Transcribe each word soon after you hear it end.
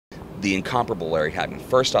the incomparable Larry Hagman.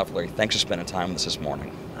 First off, Larry, thanks for spending time with us this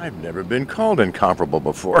morning. I've never been called incomparable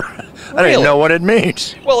before. Really? I didn't know what it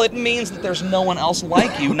means. Well, it means that there's no one else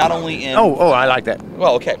like you, not only in... Oh, I like that.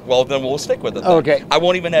 Well, okay. Well, then we'll stick with it then. Okay. I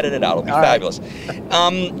won't even edit it out. It'll be All fabulous.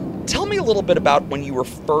 Tell me a little bit about when you were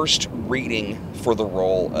first reading for the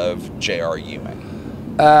role of J.R.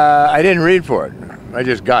 Ewing. I didn't read for it. I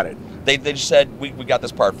just got it. They just said, we got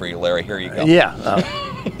this part for you, Larry. Here you go.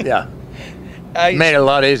 Yeah. Made it a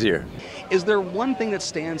lot easier. Is there one thing that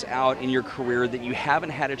stands out in your career that you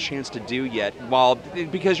haven't had a chance to do yet,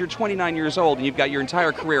 because you're 29 years old and you've got your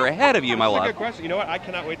entire career ahead of you, my love? That's a good question. You know what? I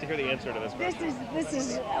cannot wait to hear the answer to this question. This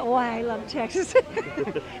is why I love Texas.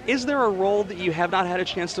 Is there a role that you have not had a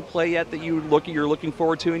chance to play yet that you're looking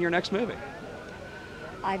forward to in your next movie?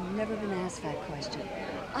 I've never been asked that question.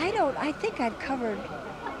 I think I've covered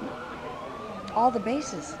all the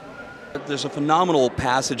bases. There's a phenomenal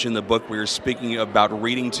passage in the book where you're speaking about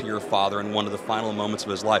reading to your father in one of the final moments of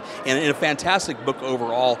his life. And in a fantastic book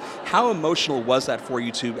overall, how emotional was that for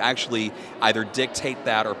you to actually either dictate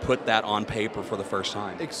that or put that on paper for the first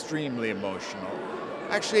time? Extremely emotional.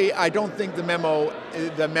 Actually, I don't think the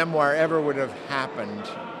memoir ever would have happened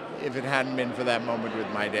if it hadn't been for that moment with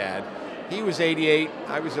my dad. He was 88,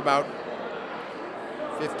 I was about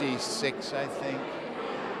 56, I think.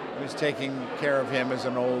 I was taking care of him as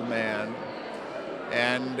an old man.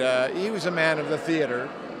 And he was a man of the theater.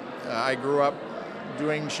 I grew up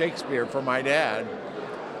doing Shakespeare for my dad.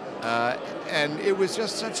 And it was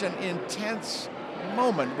just such an intense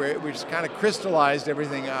moment where it was kind of crystallized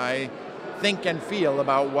everything I think and feel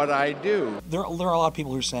about what I do. There are a lot of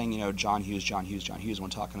people who are saying, John Hughes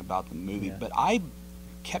when talking about the movie, but I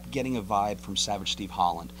kept getting a vibe from Savage Steve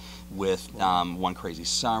Holland with One Crazy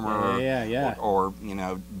Summer, or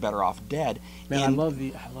Better Off Dead. Man, I love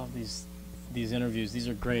these interviews. These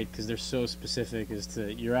are great because they're so specific as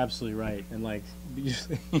to, you're absolutely right. And like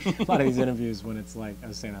usually a lot of these interviews when it's like, I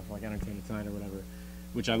was saying that for like Entertainment Tonight or whatever,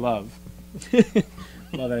 which I love.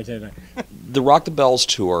 Love Entertainment Tonight. The Rock the Bells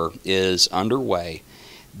tour is underway.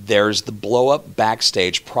 There's the blow up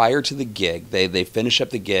backstage prior to the gig. They finish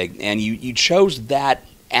up the gig, and you chose that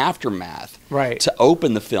aftermath to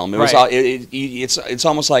open the film. It was it's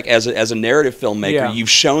almost like as a narrative filmmaker, you've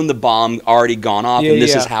shown the bomb already gone off, and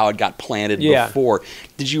this is how it got planted before.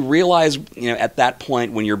 Did you realize, at that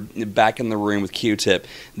point when you're back in the room with Q-Tip,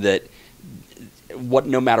 that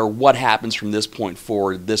no matter what happens from this point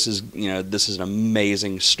forward, this is an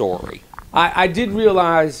amazing story? I did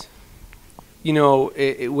realize,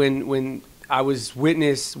 when I was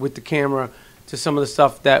witness with the camera to some of the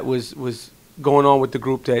stuff that was going on with the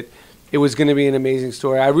group, that it was going to be an amazing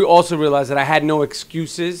story. I also realized that I had no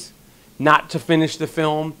excuses not to finish the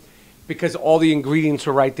film because all the ingredients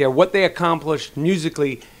were right there. What they accomplished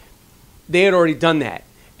musically, they had already done that.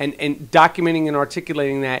 And documenting and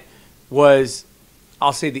articulating that was,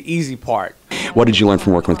 I'll say, the easy part. What did you learn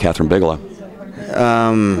from working with Kathryn Bigelow?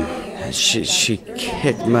 She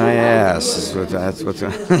kicked my ass. That's what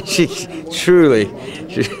she truly.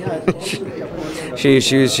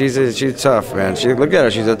 She's tough, man. Look at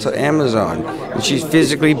her. She's Amazon. And she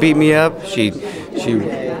physically beat me up.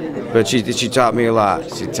 But she taught me a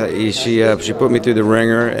lot. She put me through the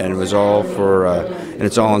ringer, and it was all for and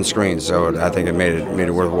it's all on screen. So I think it made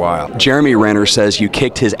it worthwhile. Jeremy Renner says you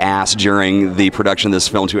kicked his ass during the production of this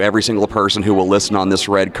film to every single person who will listen on this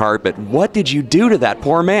red carpet. What did you do to that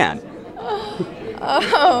poor man?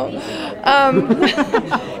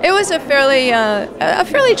 It was a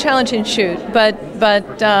fairly challenging shoot, but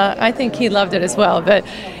I think he loved it as well. But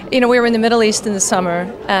we were in the Middle East in the summer,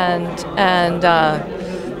 and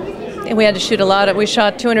we had to shoot we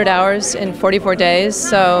shot 200 hours in 44 days,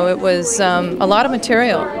 so it was a lot of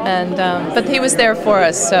material. And but he was there for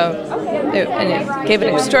us, and he gave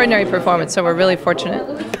an extraordinary performance. So we're really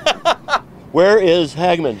fortunate. Where is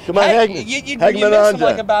Hagman? Come on, Hagman. You missed him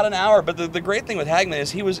like about an hour, but the great thing with Hagman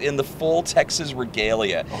is he was in the full Texas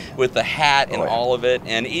regalia with the hat and all of it,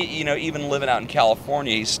 and even living out in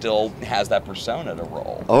California, he still has that persona to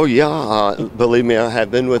roll. Oh yeah, believe me, I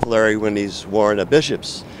have been with Larry when he's worn a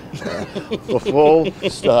bishop's. The full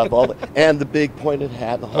stuff, and the big pointed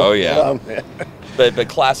hat. Oh yeah. But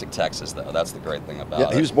classic Texas, though. That's the great thing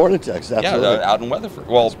about it. He was born in Texas, absolutely. Yeah, out in Weatherford.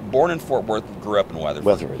 Well, born in Fort Worth, grew up in Weatherford.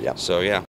 Weatherford, yeah. So, yeah.